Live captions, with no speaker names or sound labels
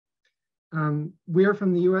We are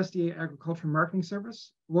from the USDA Agricultural Marketing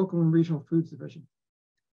Service, Local and Regional Foods Division.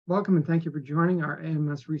 Welcome and thank you for joining our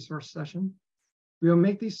AMS resource session. We will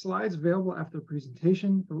make these slides available after the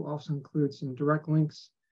presentation. It will also include some direct links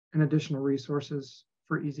and additional resources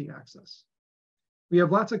for easy access. We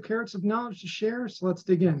have lots of carrots of knowledge to share, so let's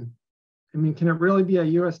dig in. I mean, can it really be a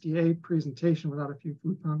USDA presentation without a few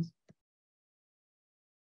food puns?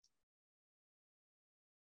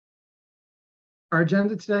 Our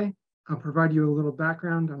agenda today, I'll provide you a little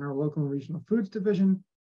background on our local and regional foods division.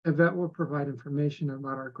 Yvette will provide information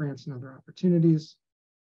about our grants and other opportunities.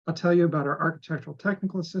 I'll tell you about our architectural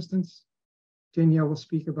technical assistance. Danielle will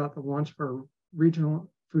speak about the launch of our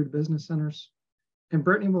regional food business centers. And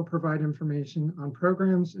Brittni will provide information on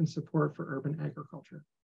programs and support for urban agriculture.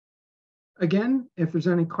 Again, if there's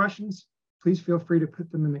any questions, please feel free to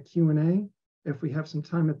put them in the Q&A. If we have some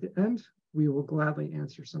time at the end, we will gladly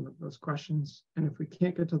answer some of those questions. And if we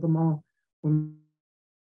can't get to them all,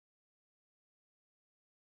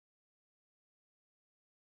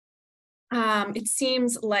 it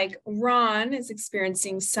seems like Ron is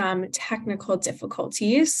experiencing some technical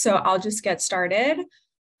difficulties, so I'll just get started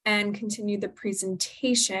and continue the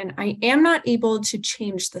presentation. I am not able to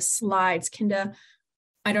change the slides. Kinda,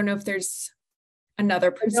 I don't know if there's another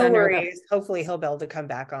presenter. No worries. Hopefully he'll be able to come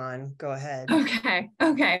back on. Go ahead.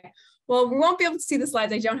 Okay. Well, we won't be able to see the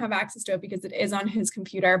slides. I don't have access to it because it is on his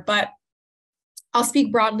computer, but I'll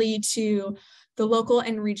speak broadly to the Local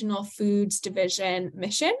and Regional Foods Division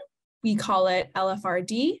mission. We call it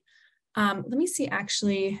LFRD. Let me see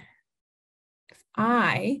actually if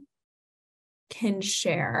I can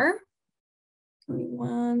share. Give me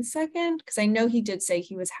 1 second, because I know he did say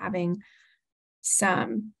he was having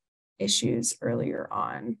some issues earlier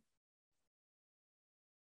on.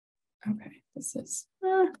 Okay, this is...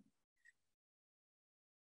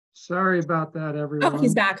 Sorry about that, everyone. Oh,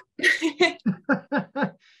 he's back.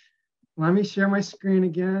 Let me share my screen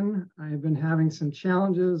again. I've been having some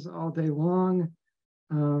challenges all day long.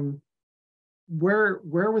 Where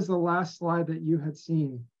was the last slide that you had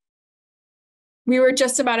seen? We were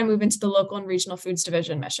just about to move into the Local and Regional Foods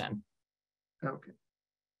Division mission. Okay.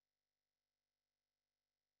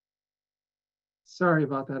 Sorry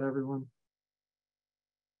about that, everyone.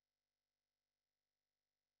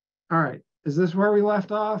 All right. Is this where we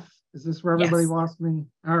left off? Is this where everybody lost me?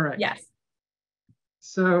 All right. Yes.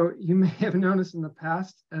 So you may have noticed in the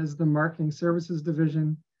past as the Marketing Services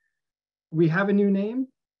Division, we have a new name.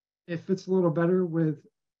 It fits a little better with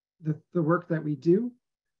the work that we do.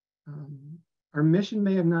 Our mission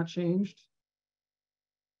may have not changed,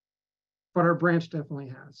 but our branch definitely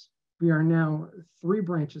has. We are now 3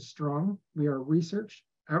 branches strong. We are research,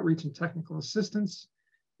 outreach and technical assistance,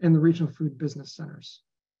 and the regional food business centers.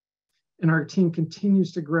 And our team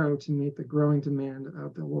continues to grow to meet the growing demand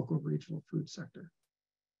of the local regional food sector.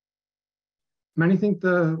 Many think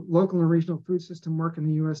the local and regional food system work in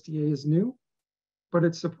the USDA is new, but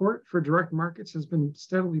its support for direct markets has been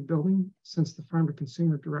steadily building since the Farm to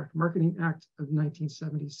Consumer Direct Marketing Act of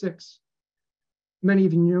 1976. Many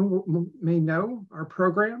of you may know our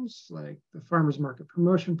programs like the Farmers Market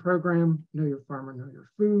Promotion Program, Know Your Farmer, Know Your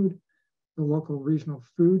Food, the Local Regional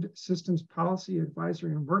Food Systems Policy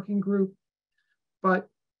Advisory and Working Group, but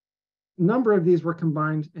a number of these were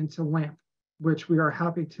combined into LAMP, which we are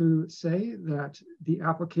happy to say that the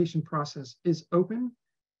application process is open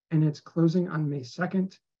and it's closing on May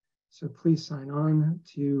 2nd. So please sign on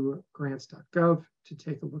to grants.gov to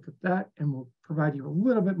take a look at that, and we'll provide you a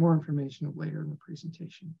little bit more information later in the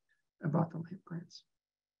presentation about the LAMP grants.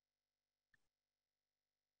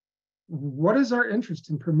 What is our interest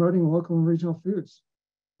in promoting local and regional foods?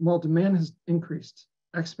 Well, demand has increased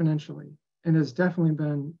exponentially and has definitely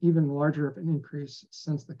been even larger of an increase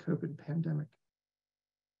since the COVID pandemic.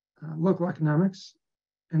 Local economics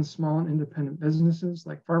and small and independent businesses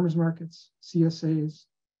like farmers markets, CSAs,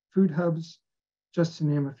 food hubs, just to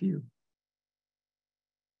name a few.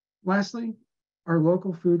 Lastly, our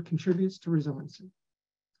local food contributes to resiliency.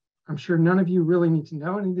 I'm sure none of you really need to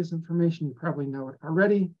know any of this information. You probably know it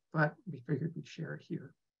already, but we figured we'd share it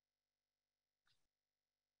here.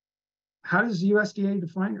 How does USDA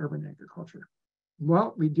define urban agriculture?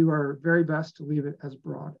 Well, we do our very best to leave it as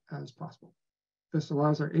broad as possible. This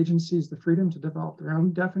allows our agencies the freedom to develop their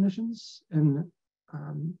own definitions and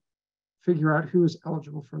figure out who is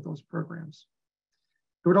eligible for those programs.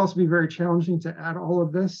 It would also be very challenging to add all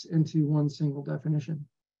of this into one single definition.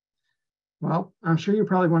 Well, I'm sure you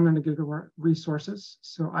probably wanted to Google resources,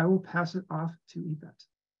 so I will pass it off to Yvette.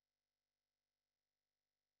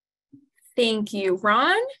 Thank you,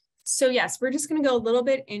 Ron. So yes, we're just going to go a little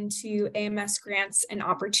bit into AMS grants and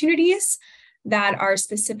opportunities. that are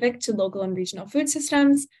specific to local and regional food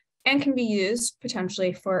systems and can be used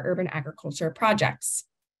potentially for urban agriculture projects.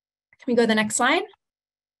 Can we go to the next slide?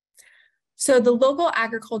 So the Local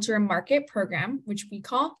Agriculture Market Program, which we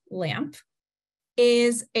call LAMP,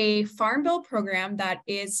 is a farm bill program that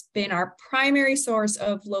has been our primary source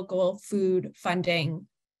of local food funding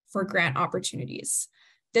for grant opportunities.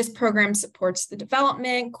 This program supports the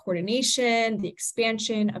development, coordination, the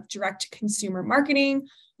expansion of direct-to-consumer marketing,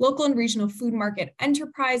 local and regional food market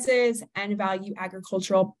enterprises, and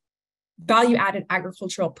value-added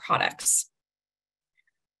agricultural products.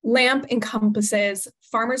 LAMP encompasses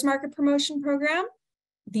Farmers Market Promotion Program,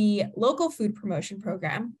 the Local Food Promotion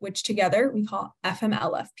Program, which together we call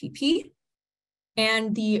FMLFPP,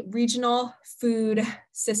 and the Regional Food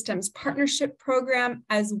Systems Partnership Program,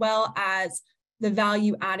 as well as the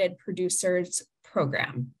Value Added Producers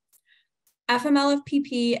Program.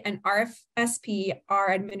 FMLFPP and RFSP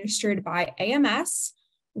are administered by AMS,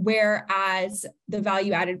 whereas the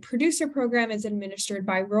Value Added Producer Program is administered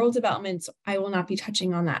by Rural Development. So I will not be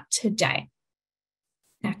touching on that today.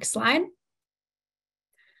 Next slide.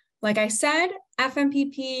 Like I said,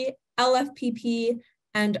 FMPP, LFPP,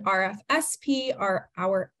 and RFSP are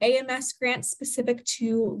our AMS grants specific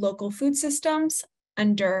to local food systems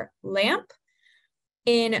under LAMP.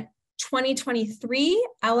 In 2023,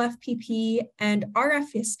 LFPP and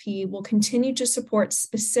RFSP will continue to support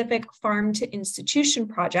specific farm to institution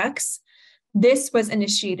projects. This was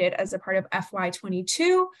initiated as a part of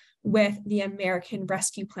FY22 with the American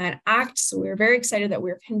Rescue Plan Act. So we're very excited that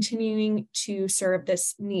we're continuing to serve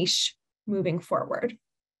this niche moving forward.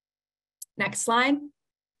 Next slide.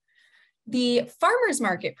 The Farmers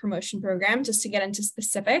Market Promotion Program, just to get into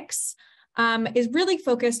specifics, is really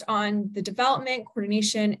focused on the development,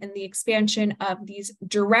 coordination, and the expansion of these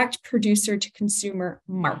direct producer to consumer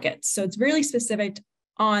markets. So it's really specific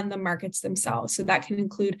on the markets themselves. So that can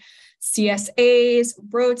include CSAs,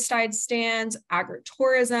 roadside stands,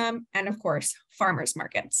 agritourism, and of course, farmers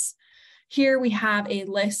markets. Here we have a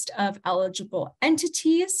list of eligible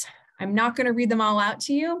entities. I'm not going to read them all out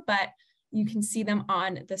to you, but you can see them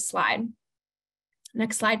on the slide.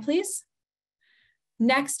 Next slide, please.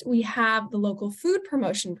 Next, we have the Local Food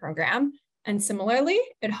Promotion Program, and similarly,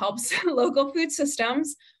 it helps local food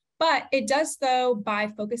systems, but it does so by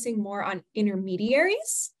focusing more on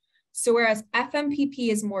intermediaries. So whereas FMPP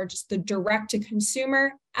is more just the direct to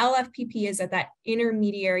consumer, LFPP is at that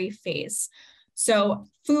intermediary phase. So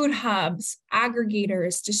food hubs,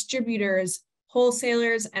 aggregators, distributors,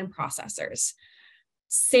 wholesalers, and processors.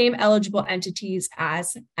 Same eligible entities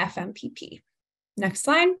as FMPP. Next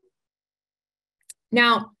slide.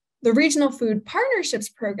 Now, the Regional Food Partnerships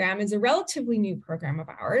Program is a relatively new program of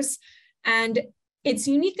ours, and it's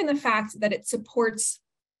unique in the fact that it supports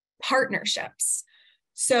partnerships.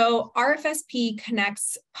 So RFSP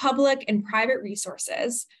connects public and private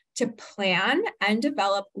resources to plan and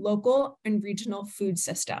develop local and regional food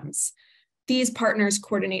systems. These partners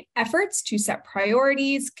coordinate efforts to set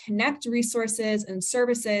priorities, connect resources and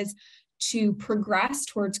services to progress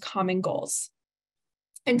towards common goals.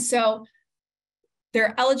 And so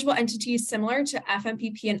they're eligible entities similar to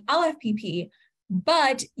FMPP and LFPP,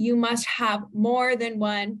 but you must have more than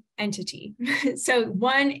one entity. So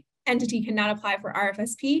one entity cannot apply for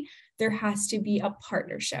RFSP. There has to be a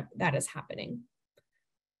partnership that is happening.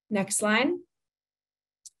 Next slide.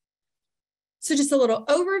 So just a little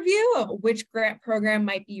overview of which grant program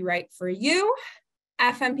might be right for you.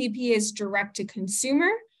 FMPP is direct to consumer.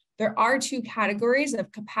 There are two categories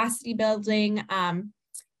of capacity building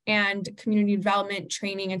and community development,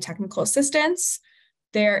 training, and technical assistance.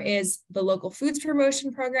 There is the Local Foods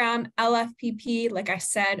Promotion Program, LFPP. Like I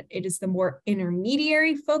said, it is the more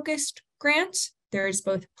intermediary focused grant. There is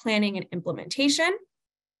both planning and implementation.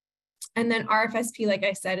 And then RFSP, like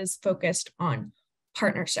I said, is focused on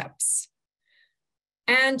partnerships.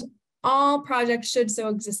 And all projects should show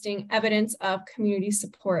existing evidence of community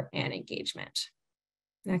support and engagement.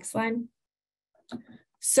 Next slide.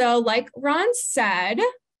 So like Ron said,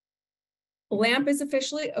 LAMP is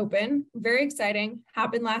officially open. Very exciting,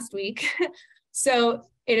 happened last week. So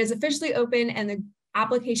it is officially open and the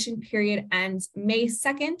application period ends May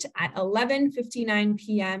 2nd at 11:59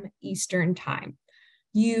 p.m. Eastern Time.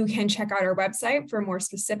 You can check out our website for more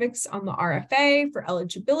specifics on the RFA, for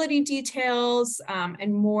eligibility details,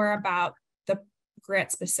 and more about the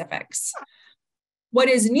grant specifics. What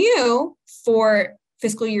is new for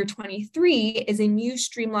fiscal year 23 is a new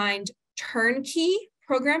streamlined turnkey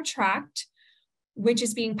program track, which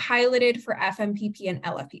is being piloted for FMPP and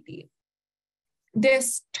LFPP.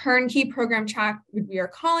 This turnkey program track, we are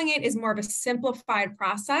calling it, is more of a simplified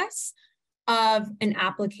process of an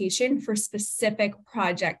application for specific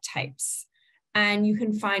project types. And you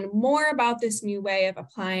can find more about this new way of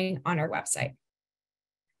applying on our website.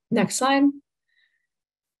 Next slide.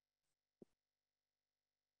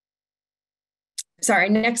 Sorry,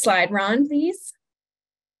 next slide, Ron, please.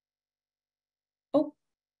 Oh,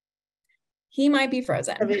 he might be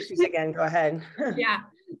frozen. Have issues again, go ahead. Yeah,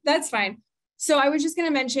 that's fine. So I was just going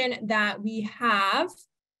to mention that we have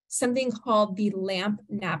something called the LAMP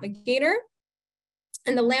Navigator.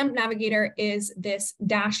 And the LAMP Navigator is this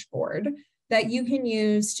dashboard that you can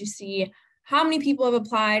use to see how many people have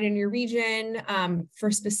applied in your region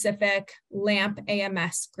for specific LAMP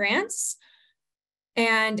AMS grants.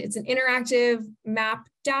 And it's an interactive map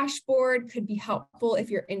dashboard, could be helpful if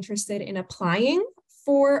you're interested in applying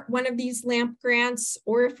for one of these LAMP grants,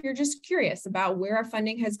 or if you're just curious about where our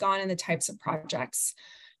funding has gone and the types of projects.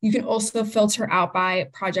 You can also filter out by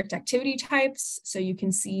project activity types, so you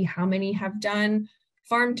can see how many have done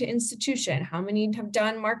farm to institution, how many have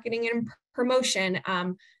done marketing and promotion,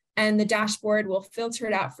 and the dashboard will filter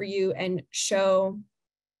it out for you and show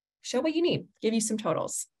what you need, give you some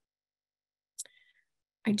totals.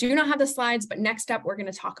 I do not have the slides, but next up, we're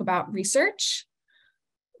going to talk about research.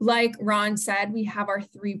 Like Ron said, we have our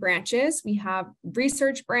 3 branches. We have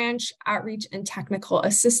research branch, outreach and technical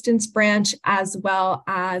assistance branch, as well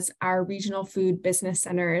as our regional food business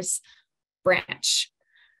centers branch.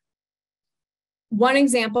 One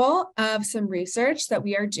example of some research that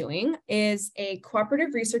we are doing is a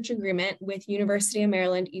cooperative research agreement with University of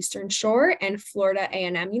Maryland Eastern Shore and Florida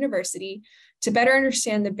A&M University to better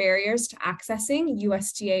understand the barriers to accessing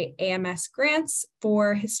USDA AMS grants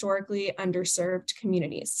for historically underserved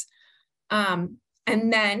communities. And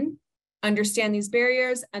then understand these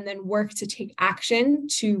barriers and then work to take action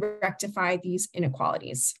to rectify these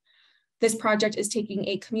inequalities. This project is taking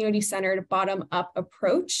a community-centered bottom-up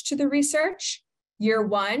approach to the research. Year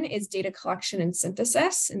 1 is data collection and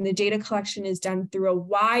synthesis, and the data collection is done through a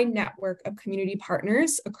wide network of community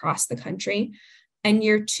partners across the country. And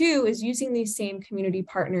year 2 is using these same community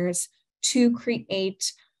partners to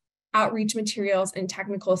create outreach materials and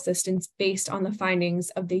technical assistance based on the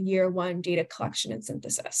findings of the year 1 data collection and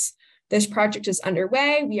synthesis. This project is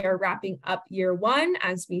underway. We are wrapping up year 1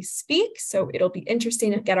 as we speak. So it'll be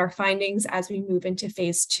interesting to get our findings as we move into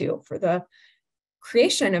phase 2 for the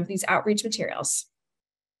creation of these outreach materials.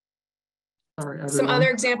 Sorry, some other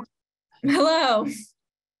examples. Hello.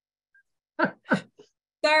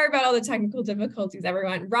 Sorry about all the technical difficulties,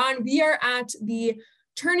 everyone. Ron, we are at the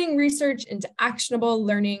turning research into actionable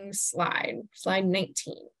learning slide 19.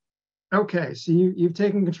 Okay, so you've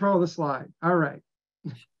taken control of the slide. All right.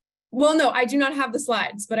 Well, no, I do not have the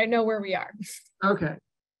slides, but I know where we are. Okay.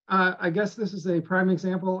 I guess this is a prime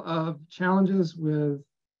example of challenges with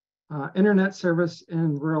internet service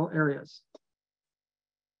in rural areas.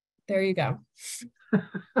 There you go.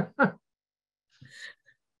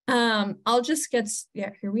 I'll just get,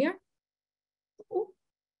 yeah, here we are. Ooh.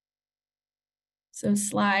 So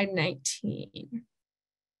slide 19.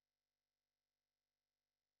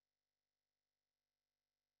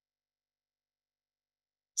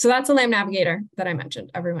 So that's a LAMP Navigator that I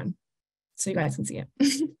mentioned, everyone, so you guys can see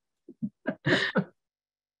it.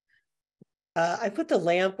 I put the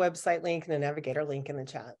LAMP website link and the Navigator link in the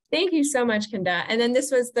chat. Thank you so much, Kinda. And then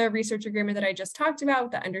this was the research agreement that I just talked about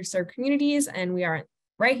with the underserved communities, and we are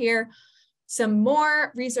right here. Some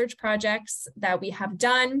more research projects that we have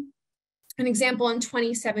done. An example, in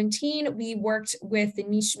 2017, we worked with the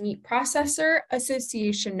Niche Meat Processor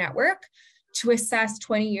Association Network to assess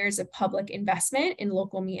 20 years of public investment in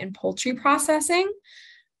local meat and poultry processing.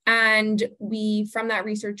 And we, from that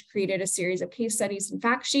research, created a series of case studies and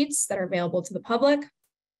fact sheets that are available to the public.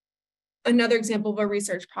 Another example of a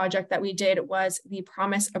research project that we did was the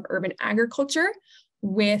Promise of Urban Agriculture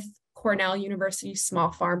with Cornell University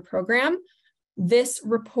Small Farm Program. This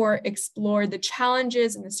report explored the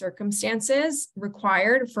challenges and the circumstances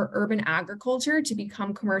required for urban agriculture to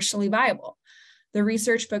become commercially viable. The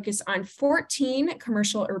research focused on 14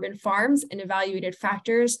 commercial urban farms and evaluated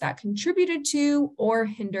factors that contributed to or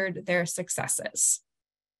hindered their successes.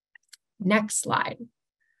 Next slide.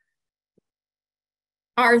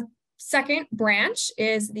 Our second branch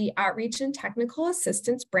is the Outreach and Technical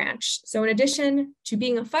Assistance branch. So in addition to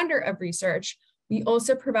being a funder of research, we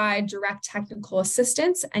also provide direct technical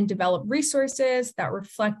assistance and develop resources that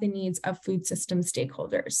reflect the needs of food system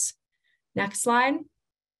stakeholders. Next slide.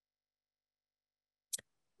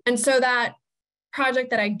 And so that project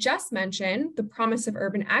that I just mentioned, the Promise of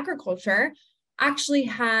Urban Agriculture, actually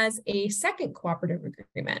has a second cooperative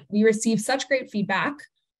agreement. We received such great feedback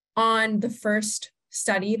on the first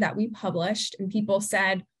study that we published, and people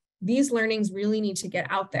said, these learnings really need to get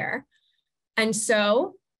out there. And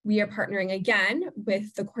so we are partnering again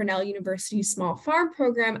with the Cornell University Small Farm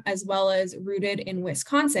Program, as well as Rooted in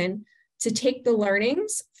Wisconsin, to take the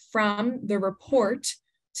learnings from the report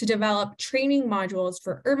to develop training modules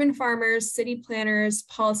for urban farmers, city planners,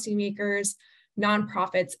 policymakers,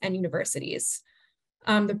 nonprofits, and universities.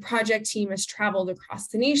 The project team has traveled across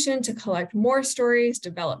the nation to collect more stories,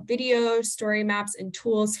 develop videos, story maps, and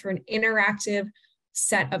tools for an interactive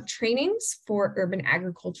set of trainings for urban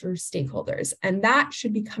agriculture stakeholders. And that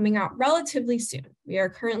should be coming out relatively soon. We are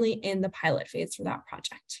currently in the pilot phase for that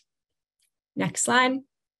project. Next slide.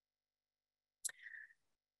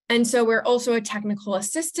 And so we're also a technical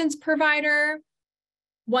assistance provider.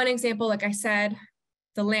 One example, like I said,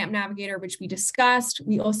 the LAMP Navigator, which we discussed.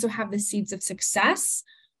 We also have the Seeds of Success,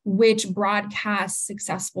 which broadcasts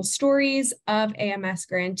successful stories of AMS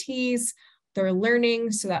grantees, their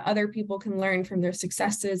learning, so that other people can learn from their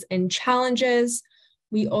successes and challenges.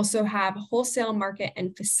 We also have wholesale market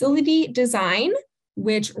and facility design,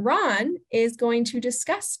 which Ron is going to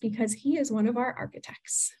discuss because he is one of our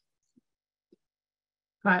architects.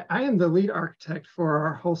 Hi, I am the lead architect for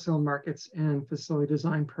our wholesale markets and facility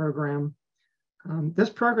design program. This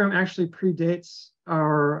program actually predates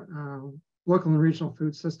our local and regional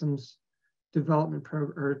food systems development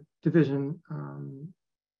division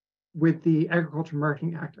with the Agriculture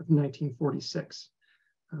Marketing Act of 1946.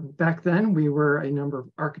 Back then, we were a number of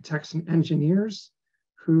architects and engineers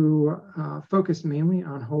who focused mainly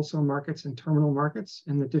on wholesale markets and terminal markets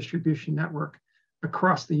in the distribution network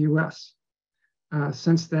across the US.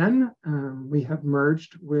 Since then, we have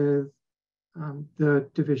merged with the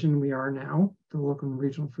division we are now, the Local and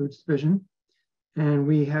Regional Foods Division, and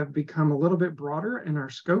we have become a little bit broader in our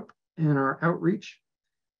scope and our outreach.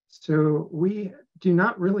 So we do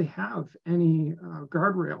not really have any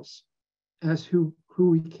guardrails as who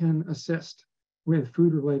we can assist with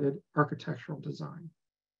food-related architectural design.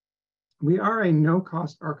 We are a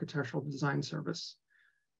no-cost architectural design service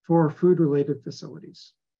for food-related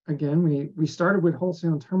facilities. Again, we started with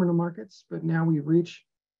wholesale and terminal markets, but now we reach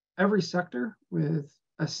every sector with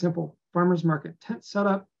a simple farmers market tent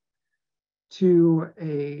setup to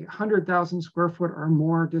a 100,000 square foot or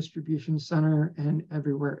more distribution center and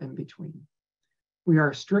everywhere in between. We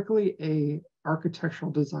are strictly a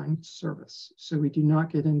architectural design service. So we do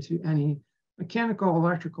not get into any mechanical,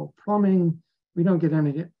 electrical, plumbing. We don't get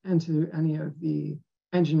into any of the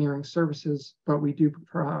engineering services, but we do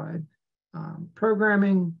provide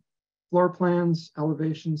programming, floor plans,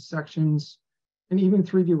 elevations, sections, and even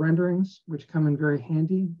 3D renderings, which come in very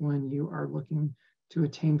handy when you are looking to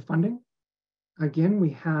attain funding. Again,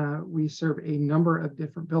 we serve a number of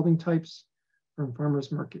different building types, from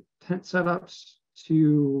farmers market tent setups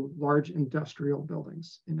to large industrial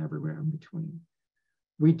buildings and everywhere in between.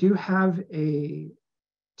 We do have a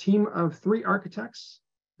team of 3 architects.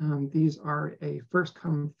 These are a first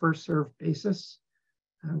come, first served basis.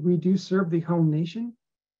 We do serve the home nation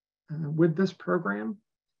with this program,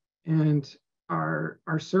 and our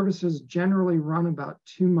services generally run about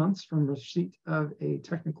 2 months from receipt of a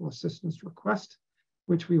technical assistance request,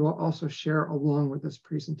 which we will also share along with this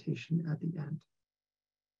presentation at the end.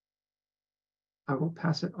 I will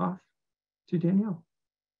pass it off to Danielle.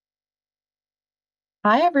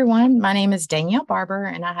 Hi, everyone. My name is Danielle Barber,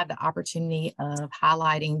 and I have the opportunity of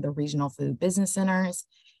highlighting the regional food business centers.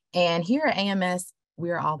 And here at AMS,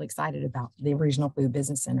 we are all excited about the regional food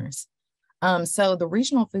business centers. So the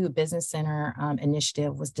Regional Food Business Center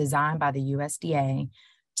initiative was designed by the USDA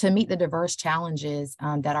to meet the diverse challenges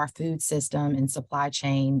that our food system and supply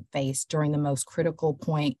chain faced during the most critical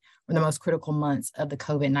point or the most critical months of the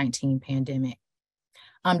COVID-19 pandemic.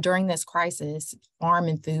 During this crisis, farm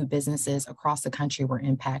and food businesses across the country were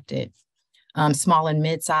impacted. Small and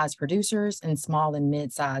mid-sized producers and small and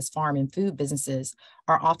mid-sized farm and food businesses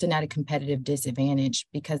are often at a competitive disadvantage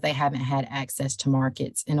because they haven't had access to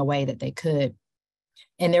markets in a way that they could.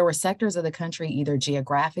 And there were sectors of the country, either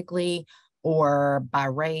geographically or by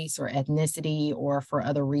race or ethnicity or for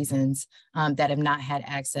other reasons, that have not had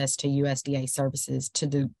access to USDA services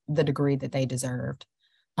to the degree that they deserved.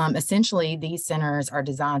 Essentially, these centers are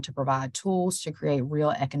designed to provide tools to create real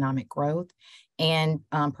economic growth and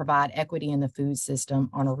provide equity in the food system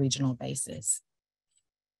on a regional basis.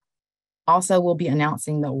 Also, we'll be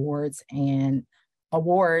announcing the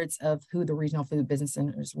awards of who the regional food business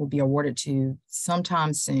centers will be awarded to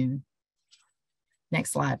sometime soon.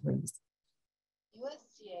 Next slide, please.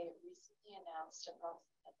 USDA recently announced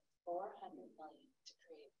approximately $400 million to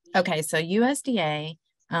create. Okay, so USDA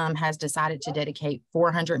has decided to dedicate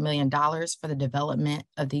 $400 million for the development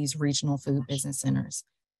of these regional food business centers.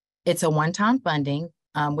 It's a one-time funding,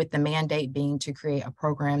 with the mandate being to create a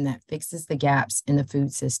program that fixes the gaps in the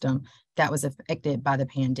food system that was affected by the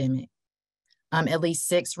pandemic. At least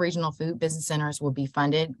 6 regional food business centers will be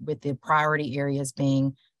funded, with the priority areas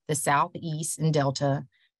being the Southeast and Delta,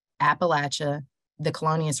 Appalachia, the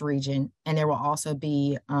Colonias region, and there will also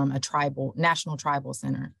be a national tribal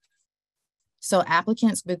center. So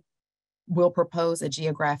applicants will propose a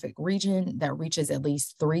geographic region that reaches at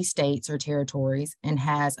least 3 states or territories and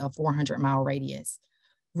has a 400-mile radius.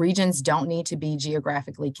 Regions don't need to be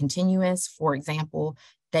geographically continuous. For example,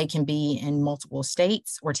 they can be in multiple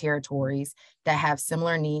states or territories that have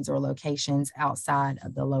similar needs or locations outside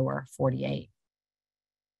of the lower 48.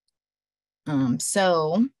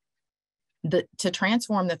 To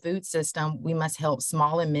transform the food system, we must help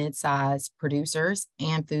small and mid-sized producers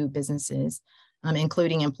and food businesses,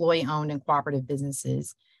 including employee-owned and cooperative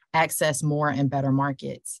businesses, access more and better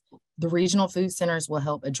markets. The regional food centers will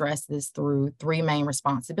help address this through 3 main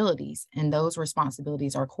responsibilities, and those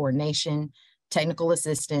responsibilities are coordination, technical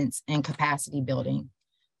assistance, and capacity building.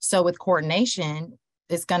 So with coordination,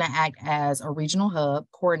 it's going to act as a regional hub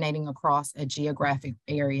coordinating across a geographic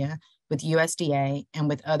area with USDA and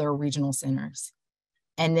with other regional centers.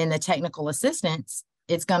 And then the technical assistance,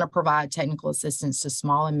 it's going to provide technical assistance to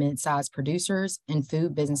small and mid-sized producers and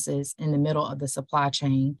food businesses in the middle of the supply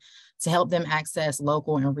chain to help them access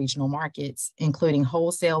local and regional markets, including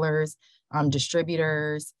wholesalers,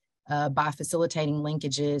 distributors, by facilitating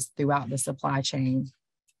linkages throughout the supply chain.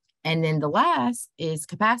 And then the last is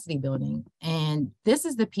capacity building. And this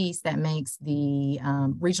is the piece that makes the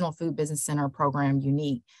Regional Food Business Center program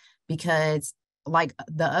unique, because like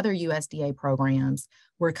the other USDA programs,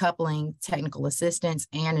 we're coupling technical assistance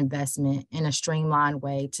and investment in a streamlined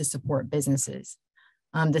way to support businesses.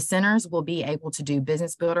 The centers will be able to do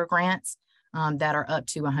business builder grants that are up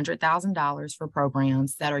to $100,000 for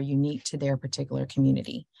programs that are unique to their particular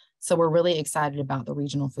community. So we're really excited about the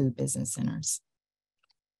Regional Food Business Centers.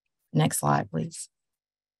 Next slide, please.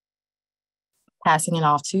 Passing it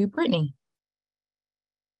off to Brittni.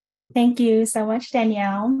 Thank you so much,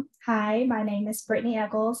 Danielle. Hi, my name is Brittni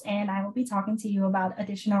Echols, and I will be talking to you about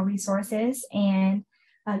additional resources and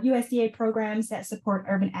USDA programs that support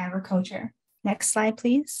urban agriculture. Next slide,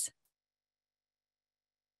 please.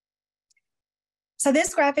 So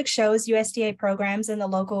this graphic shows USDA programs in the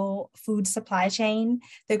local food supply chain.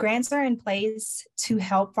 The grants are in place to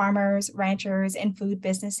help farmers, ranchers, and food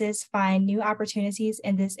businesses find new opportunities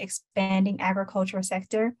in this expanding agricultural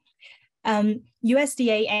sector.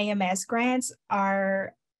 USDA AMS grants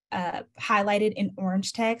are highlighted in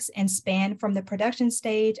orange text and span from the production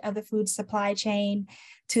stage of the food supply chain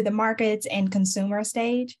to the markets and consumer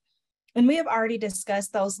stage. And we have already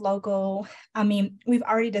discussed those we've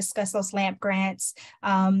already discussed those LAMP grants,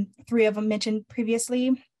 3 of them mentioned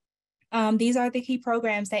previously. These are the key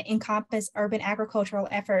programs that encompass urban agricultural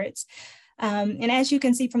efforts. And as you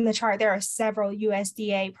can see from the chart, there are several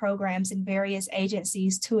USDA programs in various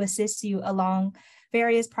agencies to assist you along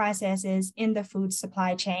various processes in the food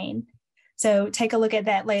supply chain. So take a look at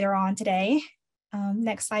that later on today.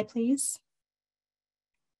 Next slide, please.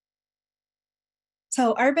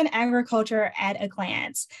 So urban agriculture at a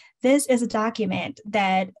glance. This is a document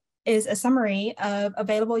that is a summary of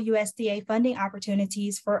available USDA funding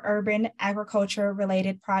opportunities for urban agriculture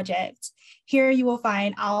related projects. Here you will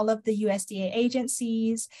find all of the USDA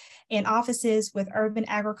agencies and offices with urban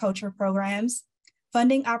agriculture programs.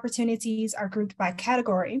 Funding opportunities are grouped by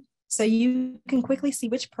category, so you can quickly see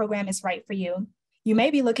which program is right for you. You may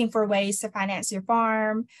be looking for ways to finance your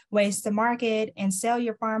farm, ways to market and sell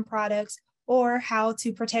your farm products, or how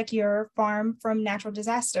to protect your farm from natural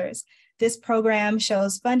disasters. This program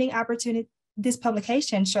shows funding opportunity. This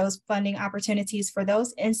publication shows funding opportunities for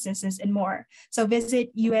those instances and more. So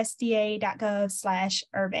visit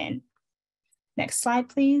usda.gov/urban. Next slide,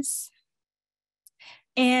 please.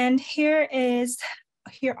 And here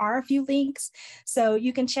are a few links. So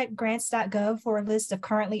you can check grants.gov for a list of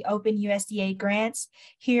currently open USDA grants.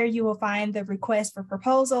 Here you will find the request for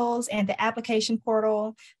proposals and the application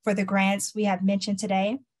portal for the grants we have mentioned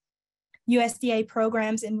today. USDA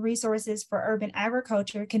programs and resources for urban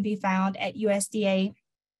agriculture can be found at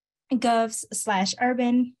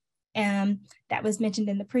usda.gov/urban. That was mentioned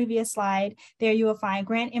in the previous slide. There you will find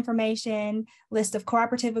grant information, list of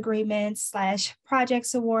cooperative agreements /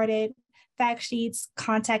 projects awarded, fact sheets,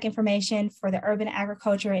 contact information for the urban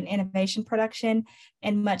agriculture and innovation production,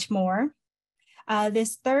 and much more.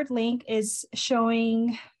 This third link is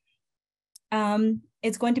showing,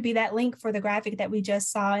 it's going to be that link for the graphic that we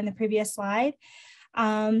just saw in the previous slide.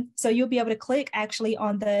 So you'll be able to click actually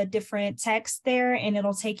on the different text there, and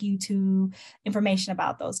it'll take you to information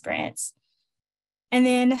about those grants. And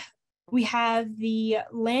then we have the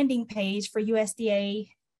landing page for USDA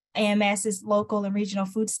AMS's local and regional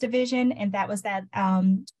foods division. And that was that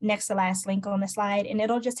next to last link on the slide. And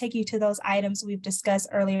it'll just take you to those items we've discussed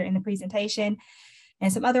earlier in the presentation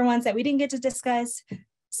and some other ones that we didn't get to discuss.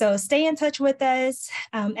 So stay in touch with us.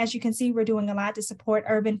 As you can see, we're doing a lot to support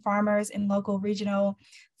urban farmers and local regional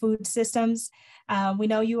food systems. We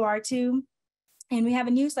know you are too. And we have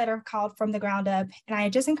a newsletter called From the Ground Up. And I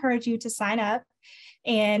just encourage you to sign up.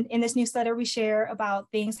 And in this newsletter, we share about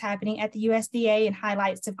things happening at the USDA and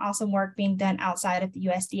highlights some awesome work being done outside of the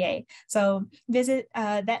USDA. So visit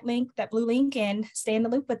that link, that blue link, and stay in the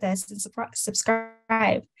loop with us and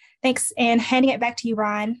subscribe. Thanks. And handing it back to you,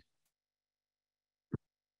 Ron.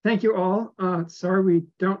 Thank you all. Sorry we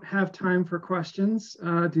don't have time for questions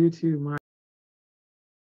due to my